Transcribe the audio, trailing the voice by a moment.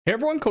Hey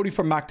everyone, Cody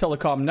from Mac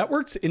Telecom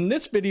Networks. In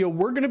this video,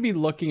 we're going to be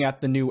looking at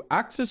the new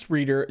Access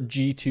Reader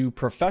G2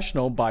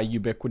 Professional by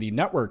Ubiquiti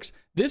Networks.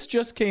 This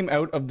just came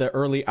out of the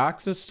early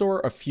access store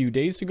a few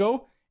days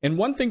ago. And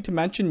one thing to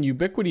mention,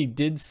 Ubiquiti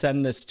did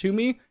send this to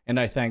me, and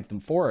I thank them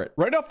for it.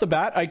 Right off the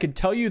bat, I could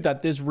tell you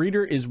that this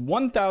reader is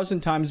 1,000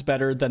 times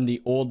better than the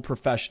old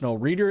professional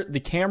reader. The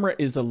camera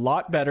is a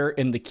lot better,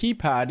 and the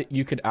keypad,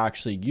 you could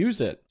actually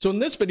use it. So in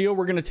this video,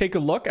 we're going to take a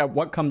look at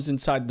what comes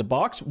inside the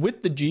box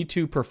with the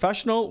G2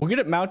 Professional. We'll get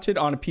it mounted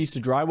on a piece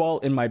of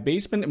drywall in my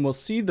basement, and we'll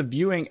see the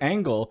viewing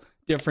angle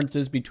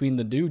differences between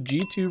the new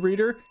G2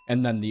 reader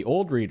and then the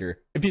old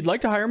reader. If you'd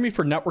like to hire me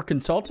for network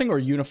consulting or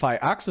Unifi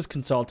access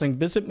consulting,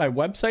 visit my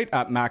website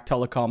at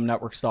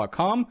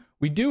mactelecomnetworks.com.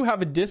 We do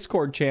have a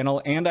Discord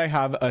channel and I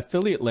have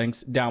affiliate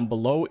links down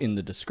below in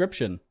the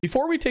description.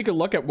 Before we take a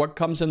look at what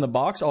comes in the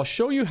box, I'll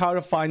show you how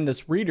to find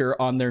this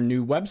reader on their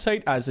new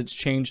website as it's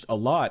changed a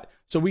lot.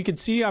 So we can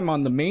see I'm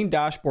on the main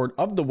dashboard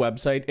of the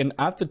website, and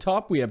at the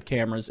top we have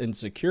cameras and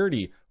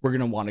security. We're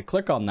going to want to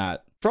click on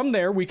that. From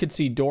there, we could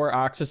see door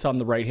access on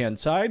the right hand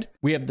side.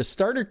 We have the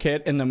starter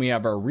kit, and then we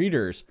have our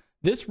readers.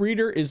 This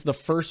reader is the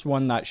first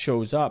one that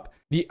shows up.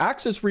 The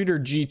Access Reader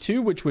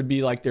G2, which would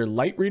be like their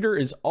light reader,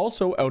 is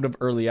also out of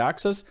early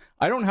access.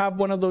 I don't have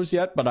one of those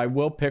yet, but I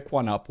will pick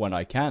one up when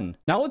I can.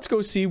 Now let's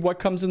go see what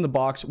comes in the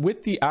box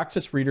with the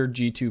Access Reader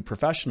G2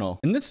 Professional.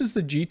 And this is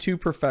the G2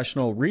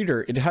 Professional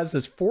reader. It has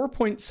this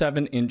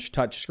 4.7-inch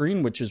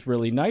touchscreen, which is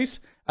really nice.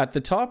 At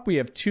the top, we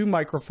have two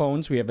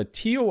microphones. We have a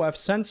TOF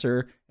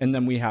sensor, and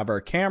then we have our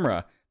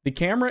camera. The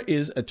camera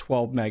is a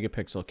 12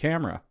 megapixel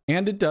camera,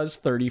 and it does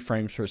 30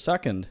 frames per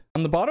second.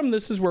 On the bottom,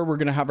 this is where we're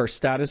going to have our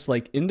status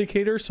like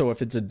indicator. So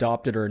if it's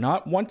adopted or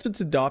not, once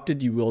it's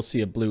adopted, you will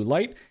see a blue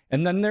light.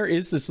 And then there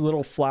is this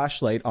little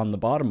flashlight on the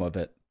bottom of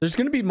it. There's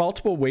going to be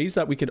multiple ways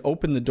that we could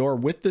open the door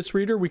with this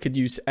reader. We could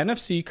use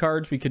NFC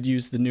cards. We could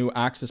use the new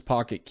Access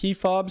Pocket key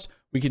fobs.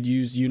 We could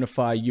use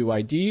Unifi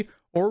UID,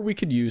 or we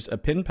could use a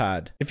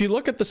pinpad. If you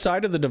look at the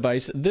side of the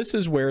device, this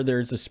is where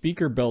there's a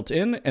speaker built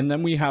in, and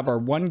then we have our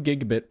 1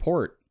 gigabit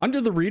port. Under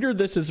the reader,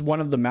 this is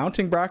one of the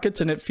mounting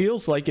brackets, and it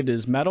feels like it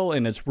is metal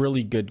and it's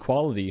really good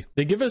quality.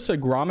 They give us a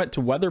grommet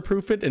to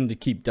weatherproof it and to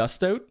keep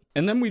dust out.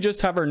 And then we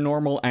just have our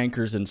normal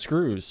anchors and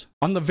screws.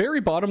 On the very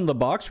bottom of the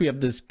box, we have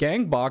this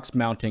gang box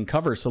mounting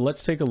cover. So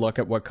let's take a look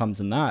at what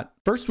comes in that.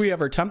 First, we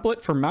have our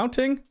template for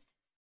mounting.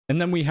 And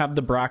then we have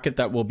the bracket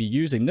that we'll be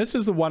using. This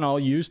is the one I'll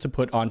use to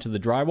put onto the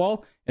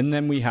drywall. And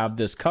then we have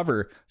this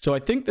cover. So I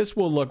think this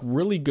will look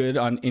really good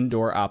on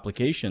indoor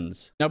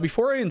applications. Now,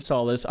 before I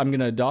install this, I'm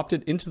going to adopt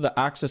it into the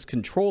Access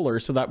controller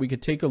so that we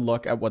could take a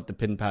look at what the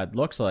pinpad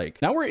looks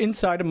like. Now we're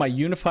inside of my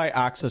Unifi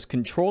Access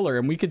controller,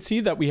 and we can see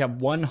that we have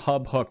one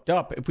hub hooked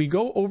up. If we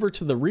go over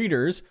to the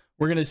readers,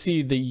 we're going to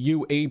see the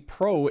UA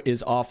Pro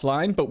is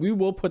offline, but we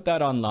will put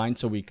that online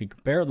so we can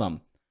compare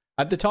them.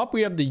 At the top,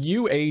 we have the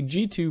UA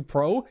G2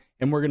 Pro,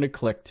 and we're going to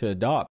click to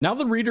adopt. Now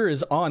the reader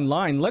is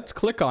online. Let's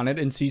click on it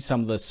and see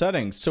some of the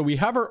settings. So we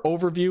have our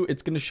overview.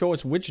 It's going to show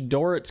us which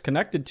door it's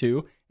connected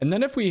to. And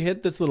then if we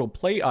hit this little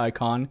play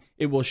icon,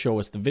 it will show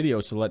us the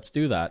video. So let's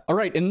do that. All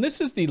right. And this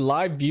is the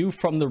live view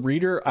from the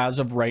reader as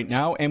of right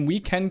now. And we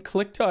can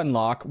click to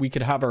unlock. We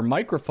could have our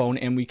microphone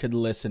and we could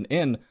listen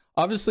in.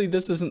 Obviously,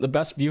 this isn't the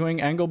best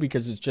viewing angle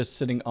because it's just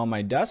sitting on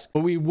my desk,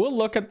 but we will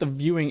look at the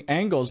viewing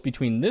angles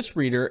between this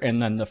reader and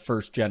then the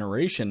first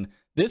generation.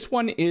 This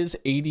one is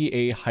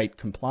ADA height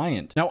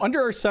compliant. Now,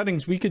 under our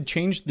settings, we could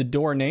change the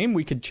door name.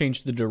 We could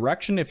change the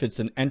direction if it's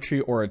an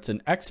entry or it's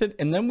an exit.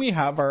 And then we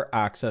have our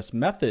access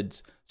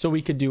methods. So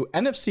we could do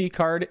NFC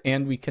card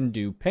and we can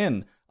do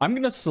PIN. I'm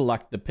going to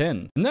select the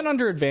PIN. And then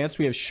under advanced,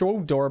 we have show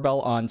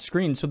doorbell on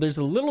screen. So there's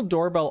a little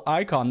doorbell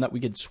icon that we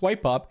could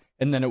swipe up,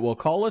 and then it will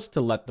call us to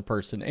let the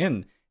person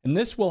in. And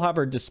this will have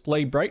our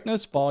display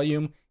brightness,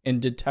 volume, and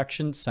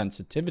detection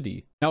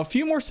sensitivity. Now, a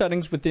few more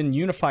settings within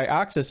Unifi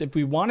Access. If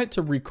we want it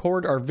to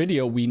record our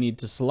video, we need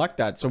to select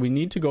that. So we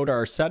need to go to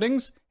our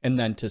settings and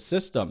then to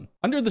system.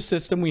 Under the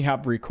system, we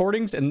have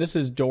recordings, and this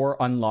is door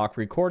unlock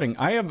recording.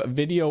 I have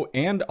video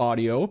and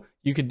audio.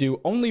 You could do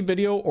only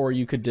video or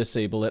you could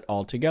disable it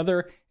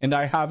altogether. And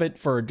I have it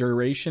for a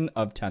duration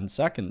of 10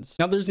 seconds.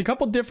 Now there's a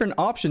couple different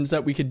options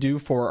that we could do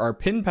for our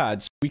pin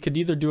pads. We could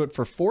either do it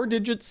for 4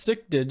 digits,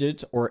 6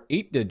 digits, or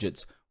 8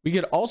 digits. We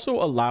could also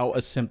allow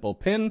a simple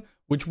pin,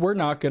 which we're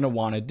not going to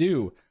want to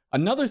do.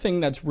 Another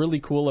thing that's really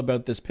cool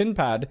about this pin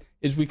pad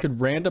is we could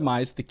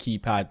randomize the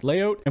keypad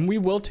layout, and we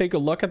will take a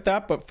look at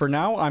that, but for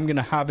now I'm going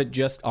to have it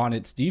just on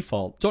its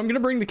default. So I'm going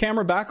to bring the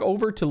camera back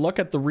over to look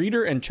at the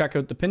reader and check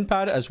out the pin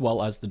pad as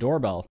well as the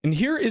doorbell. And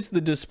here is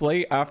the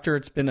display after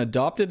it's been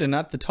adopted, and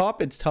at the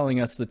top it's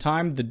telling us the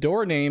time, the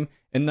door name,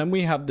 and then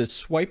we have this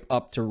swipe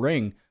up to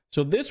ring.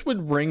 So this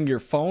would ring your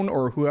phone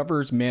or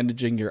whoever's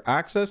managing your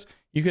access.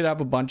 You could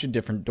have a bunch of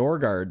different door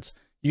guards.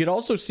 You could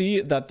also see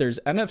that there's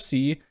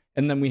NFC,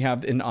 and then we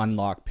have an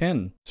unlock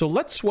pin. So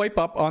let's swipe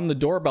up on the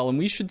doorbell and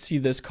we should see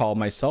this call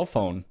my cell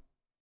phone.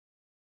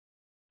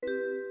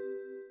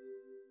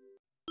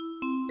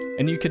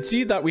 And you can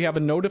see that we have a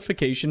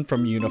notification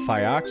from Unifi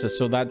Access.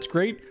 So that's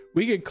great.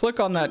 we could click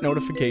on that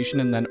notification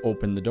and then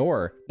open the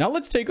door. Now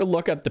let's take a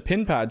look at the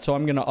pin pad. So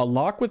I'm going to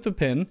unlock with the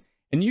pin,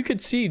 and you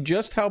could see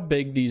just how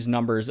big these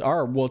numbers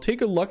are. We'll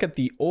take a look at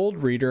the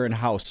old reader and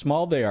how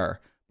small they are.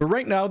 But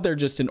right now they're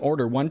just in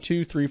order 1,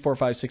 2, 3, 4,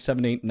 5, 6,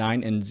 7, 8,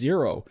 9, and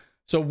 0.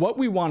 So what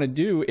we want to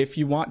do, if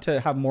you want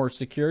to have more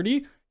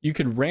security, you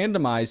could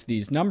randomize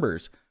these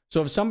numbers.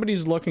 So if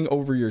somebody's looking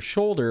over your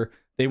shoulder,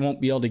 they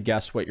won't be able to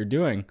guess what you're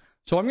doing.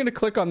 So I'm going to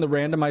click on the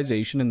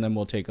randomization and then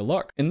we'll take a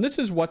look. And this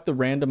is what the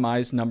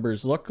randomized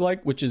numbers look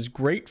like, which is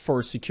great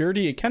for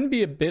security. It can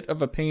be a bit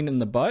of a pain in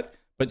the butt,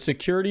 but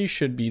security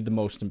should be the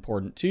most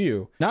important to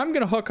you. Now I'm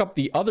going to hook up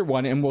the other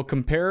one and we'll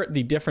compare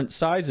the different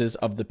sizes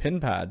of the pin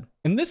pad.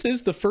 And this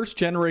is the first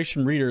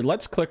generation reader.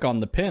 Let's click on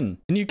the pin.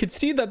 And you can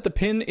see that the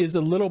pin is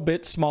a little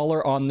bit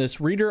smaller on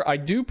this reader. I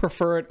do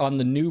prefer it on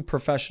the new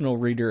professional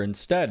reader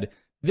instead.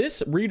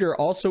 This reader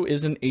also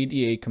isn't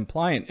ADA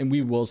compliant, and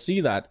we will see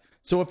that.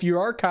 So if you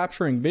are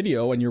capturing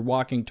video and you're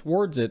walking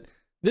towards it,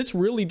 this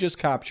really just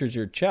captures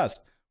your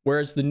chest,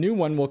 whereas the new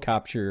one will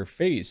capture your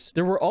face.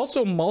 There were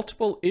also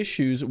multiple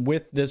issues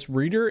with this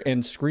reader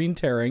and screen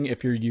tearing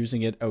if you're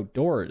using it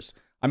outdoors.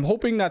 I'm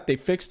hoping that they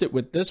fixed it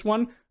with this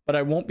one, but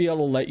I won't be able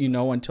to let you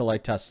know until I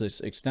test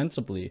this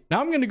extensively.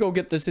 Now I'm going to go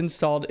get this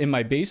installed in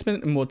my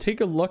basement and we'll take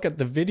a look at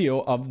the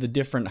video of the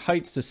different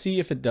heights to see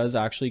if it does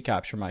actually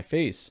capture my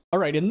face. All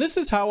right, and this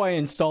is how I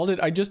installed it.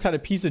 I just had a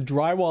piece of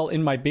drywall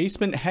in my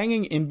basement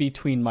hanging in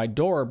between my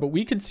door, but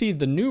we could see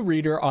the new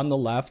reader on the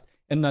left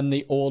and then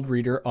the old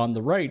reader on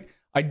the right.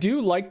 I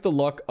do like the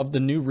look of the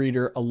new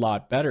reader a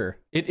lot better.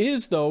 It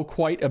is, though,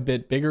 quite a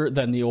bit bigger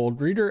than the old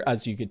reader,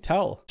 as you could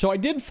tell. So I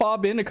did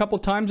fob in a couple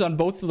times on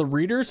both of the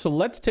readers, so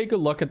let's take a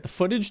look at the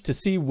footage to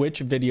see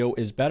which video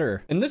is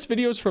better. And this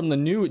video is from the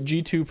new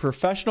G2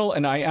 Professional,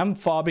 and I am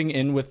fobbing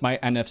in with my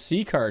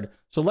NFC card.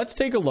 So let's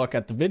take a look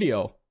at the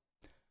video.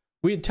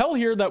 We could tell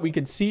here that we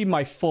could see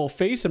my full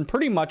face and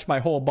pretty much my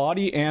whole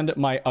body and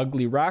my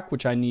ugly rack,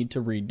 which I need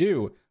to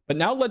redo. But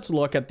now let's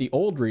look at the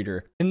old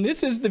reader. And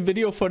this is the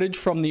video footage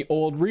from the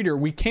old reader.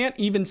 We can't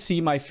even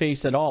see my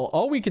face at all.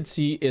 All we could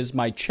see is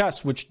my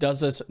chest, which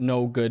does us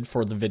no good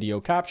for the video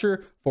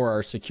capture for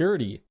our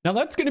security. Now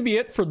that's going to be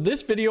it for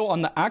this video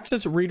on the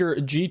Access Reader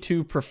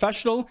G2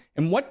 Professional.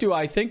 And what do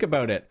I think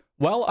about it?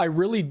 Well, I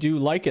really do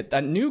like it.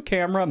 That new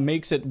camera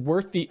makes it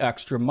worth the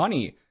extra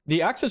money.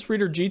 The Access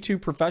Reader G2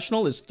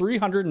 Professional is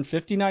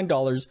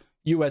 $359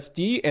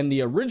 USD, and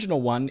the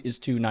original one is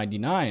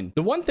 $299.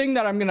 The one thing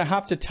that I'm going to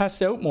have to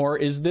test out more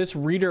is this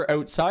reader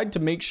outside to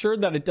make sure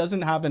that it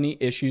doesn't have any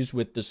issues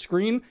with the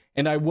screen,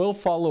 and I will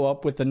follow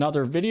up with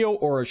another video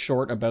or a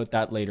short about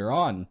that later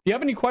on. If you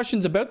have any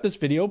questions about this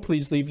video,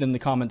 please leave it in the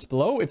comments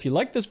below. If you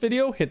like this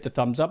video, hit the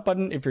thumbs up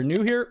button. If you're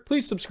new here,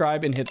 please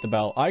subscribe and hit the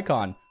bell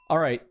icon. All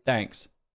right, thanks.